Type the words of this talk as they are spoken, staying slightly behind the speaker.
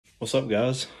What's up,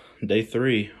 guys? Day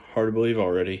 3. Hard to believe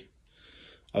already.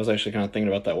 I was actually kind of thinking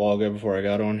about that a while ago before I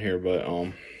got on here, but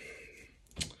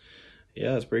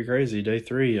yeah, it's pretty crazy. Day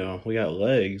 3. We got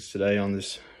legs today on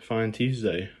this fine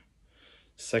Tuesday.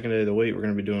 Second day of the week. We're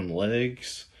gonna be doing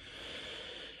legs,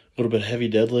 a little bit of heavy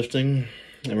deadlifting,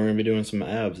 and we're gonna be doing some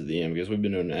abs at the end because we've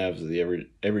been doing abs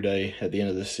every day at the end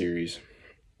of this series.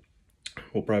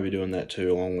 We'll probably be doing that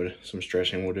too, along with some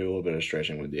stretching. We'll do a little bit of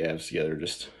stretching with the abs together,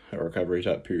 just a recovery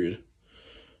type period.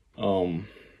 Sorry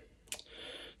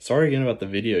again about the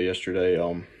video yesterday.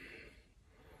 It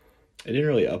didn't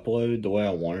really upload the way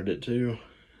I wanted it to.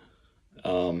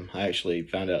 I actually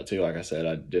found out too, like I said,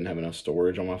 I didn't have enough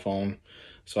storage on my phone.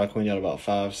 So I cleaned out about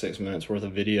 5-6 minutes worth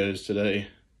of videos today.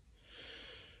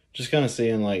 Just kind of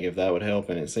seeing like if that would help,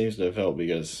 and it seems to have helped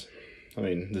because, I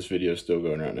mean, this video is still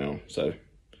going right now. So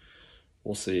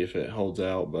we'll see if it holds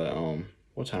out, but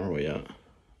what time are we at?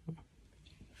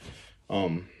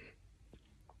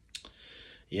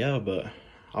 Yeah, but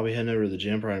I'll be heading over to the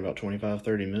gym probably in about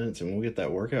 25-30 minutes, and we'll get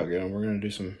that workout going. We're going to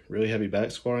do some really heavy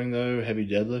back squatting though, heavy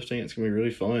deadlifting. It's going to be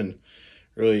really fun,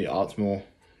 really optimal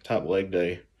type leg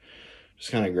day.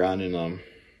 Just kind of grinding.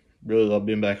 Really love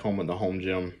being back home at the home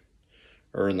gym,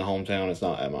 or in the hometown. It's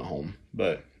not at my home,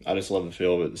 but I just love the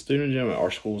feel of it. The student gym at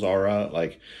our school's all right.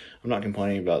 Like, I'm not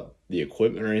complaining about the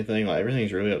equipment or anything. Like,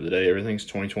 everything's really up to date. Everything's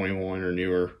 2021 or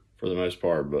newer for the most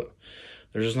part, but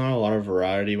there's just not a lot of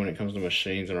variety when it comes to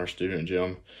machines in our student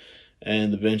gym.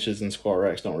 And the benches and squat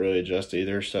racks don't really adjust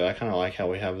either, so I kind of like how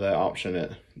we have that option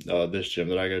at this gym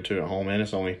that I go to at home, and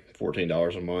it's only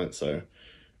 $14 a month, so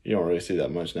you don't really see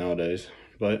that much nowadays.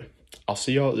 But I'll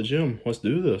see y'all at the gym. Let's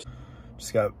do this.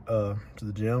 Just got to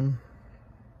the gym.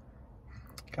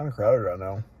 Kind of crowded right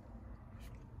now.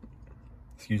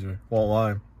 Excuse me, won't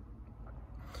lie.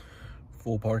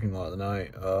 Full parking lot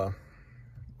tonight,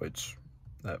 which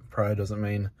that probably doesn't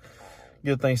mean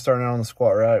good things starting out on the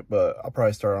squat rack, but I'll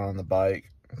probably start on the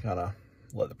bike and kind of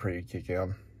let the pre kick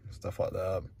in, stuff like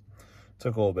that.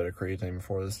 Took a little bit of creatine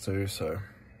before this too, so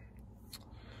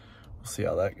we'll see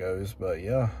how that goes. But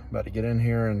yeah, about to get in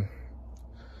here and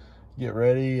get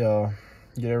ready,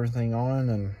 get everything on,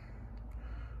 and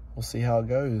we'll see how it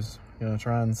goes. You know,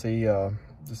 try and see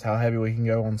just how heavy we can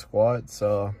go on squats.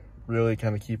 Really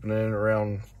kind of keeping it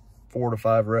around 4 to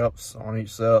 5 reps on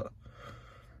each set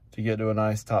to get to a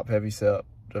nice top heavy set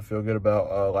to feel good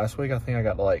about. Last week I think I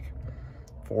got like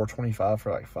 425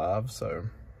 for like 5, so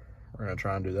we're gonna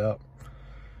try and do that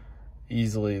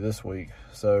easily this week.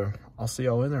 So I'll see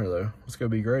y'all in there though. It's gonna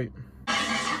be great.